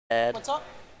What's up?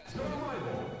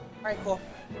 Alright, cool.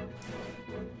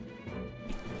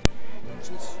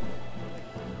 Jeez.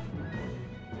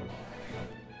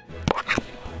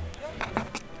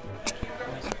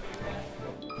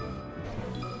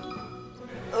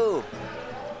 Oh.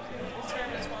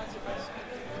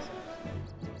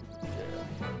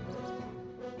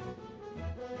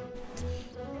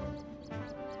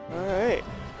 Alright.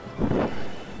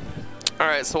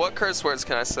 Alright, so what curse words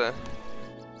can I say?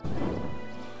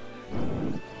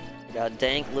 Got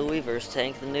DankLouie versus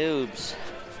TankTheNoobs.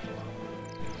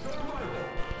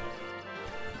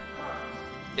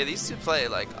 Yeah, these two play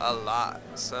like a lot,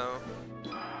 so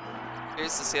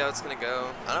curious to see how it's gonna go.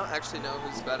 I don't actually know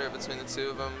who's better between the two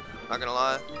of them, not gonna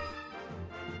lie.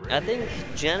 I think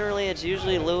generally it's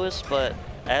usually Lewis, but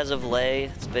as of late,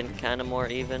 it's been kind of more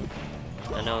even.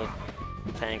 I know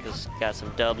Tank has got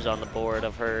some dubs on the board,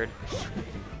 I've heard.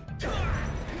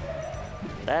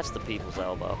 That's the people's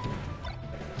elbow.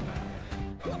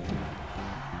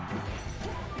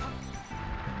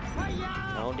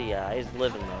 No DI, he's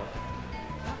living though.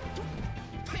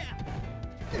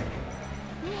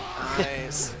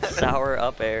 Nice. Sour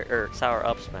up air, or sour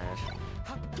up smash.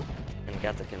 And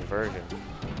got the conversion.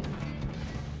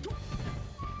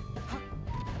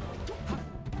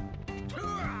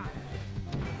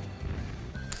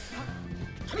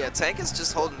 Yeah, Tank is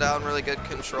just holding down really good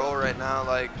control right now,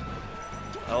 like.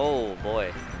 Oh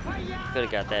boy. Could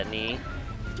have got that knee.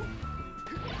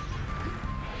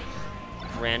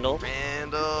 Randall.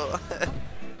 Randall.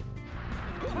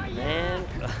 Man.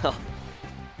 Oh.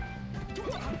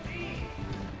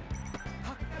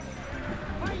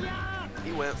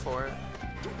 He went for it.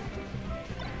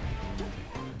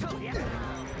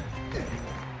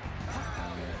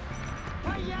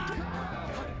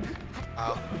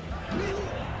 Oh.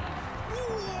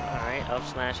 Alright, up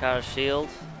smash out of shield.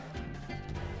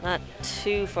 Not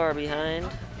too far behind.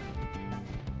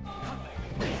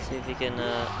 Let's see if he can,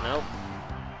 nope.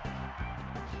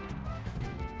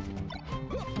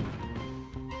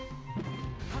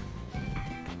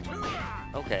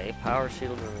 Okay, power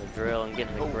shield in the drill and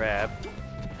getting the grab.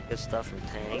 Good stuff from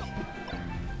Tank.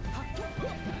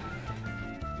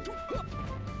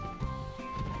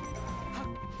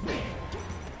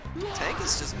 Tank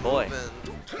is just Boy. moving.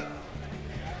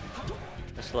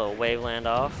 Just a little wave land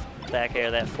off. Back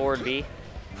air that forward B.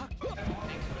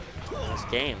 Nice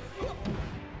game.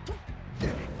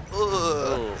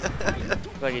 Ooh.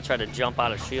 Looks like he tried to jump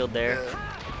out of shield there. Yeah.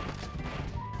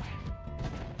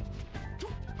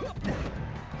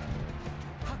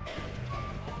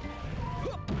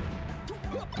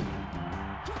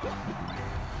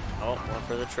 Oh, one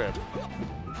for the trip.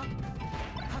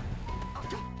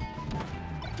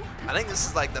 I think this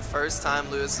is like the first time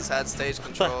Lewis has had stage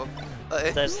control.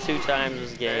 Like, That's 2 times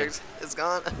this game. it's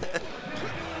gone.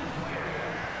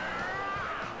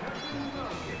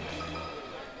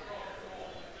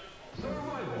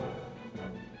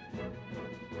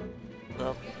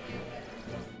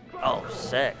 Oh,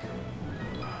 sick.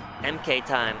 MK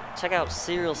time. Check out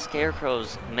Serial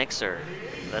Scarecrow's mixer.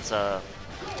 That's a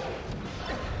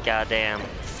goddamn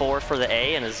 4 for the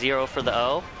A and a 0 for the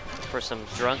O for some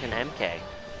drunken MK.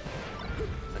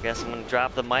 I guess I'm gonna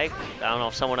drop the mic. I don't know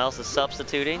if someone else is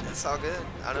substituting. It's all good.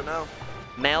 I don't know.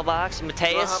 Mailbox,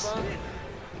 Mateus. Well,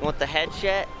 You want the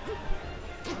headset?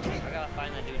 I gotta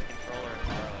find that dude's controller and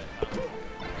borrow it.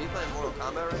 Are you playing Mortal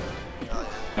Kombat right now?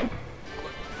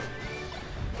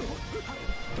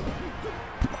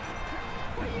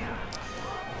 Oh, yeah.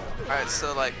 Alright,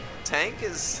 so like, Tank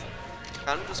is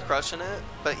kind of just crushing it,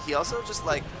 but he also just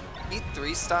like, he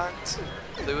 3-stocked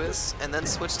Lewis and then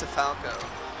switched to Falco.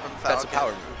 From Falcon. That's a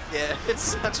power move. Yeah, it's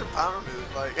such a power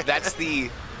move. Like That's the,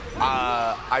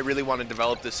 I really want to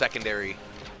develop the secondary,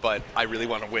 but I really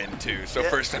want to win too. So Yeah.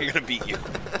 first I'm gonna beat you.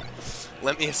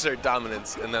 Let me assert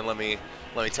dominance, and then let me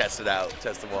test it out,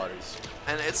 test the waters.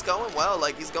 And it's going well,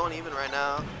 like he's going even right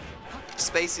now.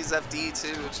 Spacey's FD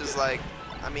too, which is like,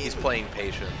 I mean, He's playing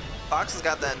patient. Fox has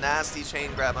got that nasty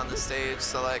chain grab on the stage,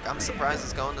 so like I'm surprised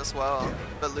it's going this well.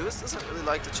 But Lewis doesn't really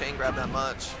like to chain grab that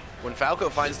much. When Falco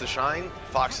finds the shine,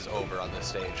 Fox is over on this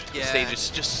stage. Yeah. The stage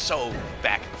is just so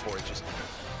back and forth, just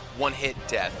one hit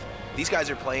death. These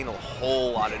guys are playing a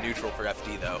whole lot of neutral for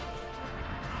FD though.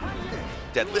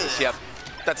 Dead Lewis, yep.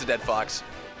 That's a dead Fox.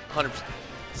 100%.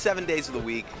 7 days of the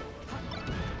week.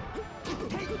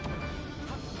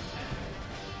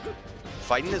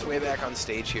 Fighting his way back on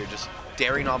stage here, just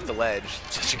daring off the ledge,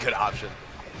 such a good option.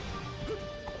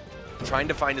 Trying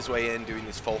to find his way in, doing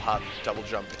these full hop, double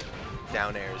jump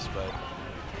down airs, but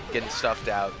getting stuffed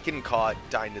out, getting caught,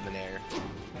 dying to the nair.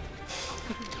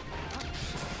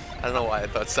 I don't know why I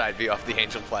thought side B off the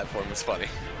Angel platform was funny.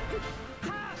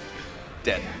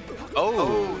 Dead.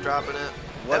 Oh, dropping it.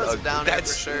 What That was a- a down air for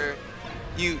that's- sure.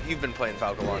 You've been playing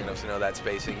Falcon long enough to know that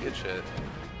spacing. Good shit.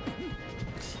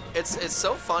 It's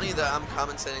so funny that I'm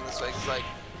commentating this way because like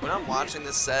when I'm watching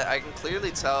this set, I can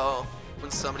clearly tell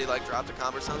when somebody like dropped a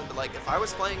combo or something. But like if I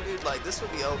was playing, dude, like this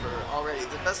would be over already.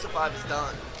 The best of 5 is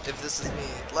done if this is me.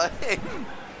 Like.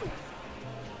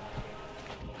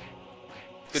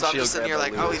 Good So I'm shield just sitting here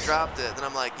grab like, by oh, he Lewis. dropped it. Then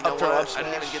I'm like, you know Up throw, what? up I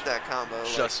didn't even smash. get that combo. Like,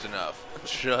 Just enough.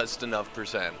 Just enough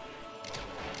percent.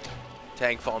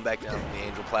 Tank falling back down from the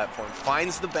Angel platform.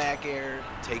 Finds the back air.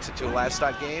 Takes it to a last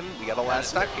stock game. We got a last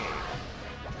stock game.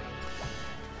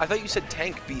 I thought you said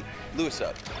Tank beat Lewis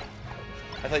up.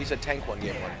 I thought you said Tank won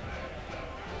game 1.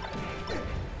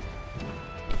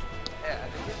 yeah, I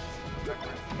didn't get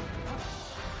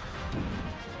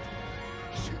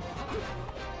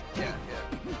Yeah.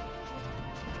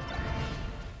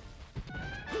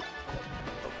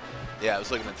 Yeah, I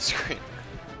was looking at the screen.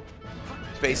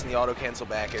 Spacing the auto cancel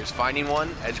back airs. Finding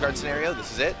one. Edge guard scenario.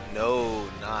 This is it. No,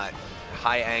 not.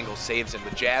 High angle saves him.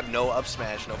 The jab, no up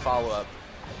smash, no follow up.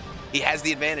 He has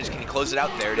the advantage. Can he close it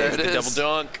out? There it is. There it The is.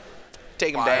 double dunk.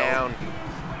 Take him Wild. down.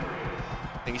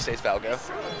 I think he stays Falco.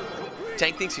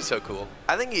 Tank thinks he's so cool.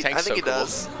 I think he. Tank's I think he so cool.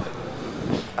 does.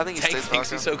 I think he Tank stays thinks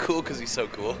Falcon. he's so cool because he's so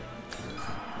cool.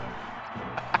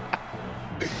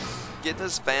 Get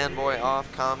this fanboy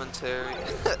off commentary.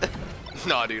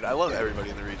 No, dude, I love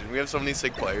everybody in the region. We have so many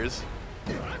sick players.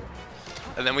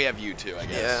 And then we have you too, I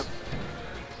guess. Yeah.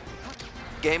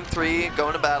 Game 3,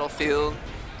 going to Battlefield.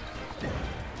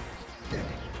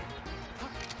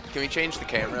 Can we change the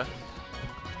camera?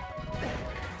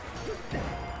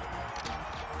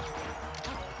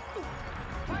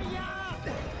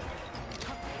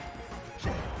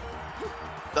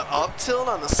 The up tilt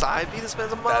on the side B, this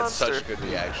man's a monster. That's such a good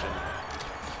reaction.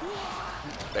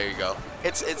 There you go.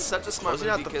 It's such a smart Those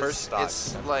are move not the because first stock.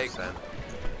 it's like,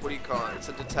 what do you call it? It's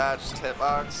a detached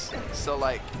hitbox. So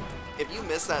like, if you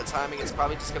miss that timing, it's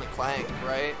probably just gonna clank,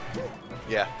 right?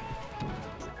 Yeah.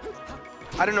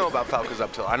 I don't know about Falco's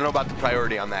up tilt. I don't know about the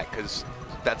priority on that because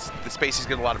that's the Spacey's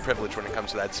get a lot of privilege when it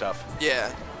comes to that stuff.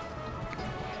 Yeah.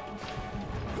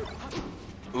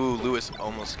 Ooh, Lewis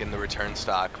almost getting the return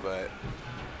stock, but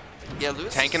Yeah,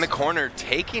 Lewis. Tank in the corner,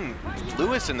 taking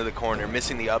Lewis into the corner,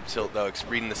 missing the up tilt though,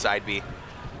 reading the side B.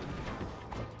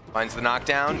 Finds the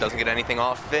knockdown, doesn't get anything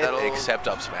off of it That'll- except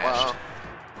up smash. Wow.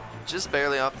 Just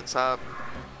barely off the top.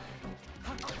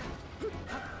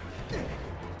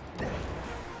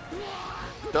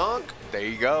 Dunk. There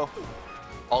you go.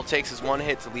 All it takes is one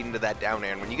hit to lead into that down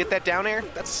air, and when you get that down air,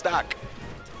 that's a stock.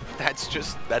 That's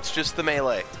just the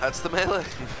melee. That's the melee.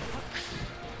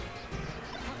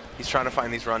 He's trying to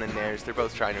find these run-in airs. They're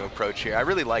both trying to approach here. I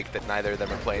really like that neither of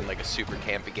them are playing like a super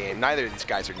campy game. Neither of these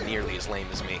guys are nearly as lame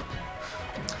as me.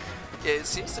 Yeah, it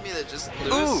seems to me that just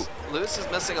Ooh. Lewis is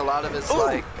missing a lot of his Ooh.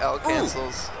 like L Ooh.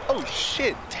 cancels. Oh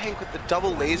shit, Tank with the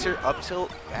double laser up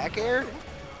tilt back air?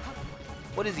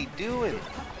 What is he doing?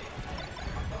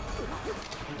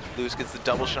 Lewis gets the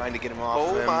double shine to get him off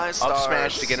Oh of him. my stars. Up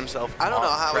smash to get himself I don't know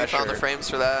off how pressure. he found the frames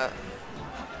for that.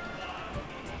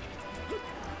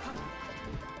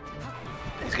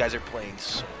 These guys are playing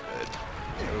so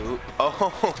good. Ooh.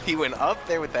 Oh, he went up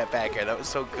there with that back air. That was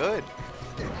so good.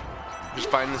 Just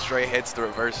finding the stray hits, the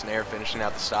reverse nair, finishing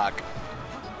out the stock.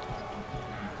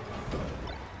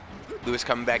 Lewis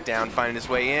coming back down, finding his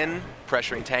way in,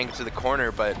 pressuring Tank into the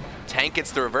corner, but Tank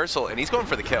gets the reversal, and he's going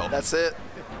for the kill. That's it.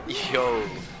 Yo.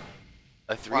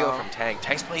 A 3-0 Wow. from Tank.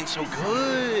 Tank's playing so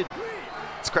good.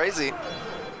 It's crazy.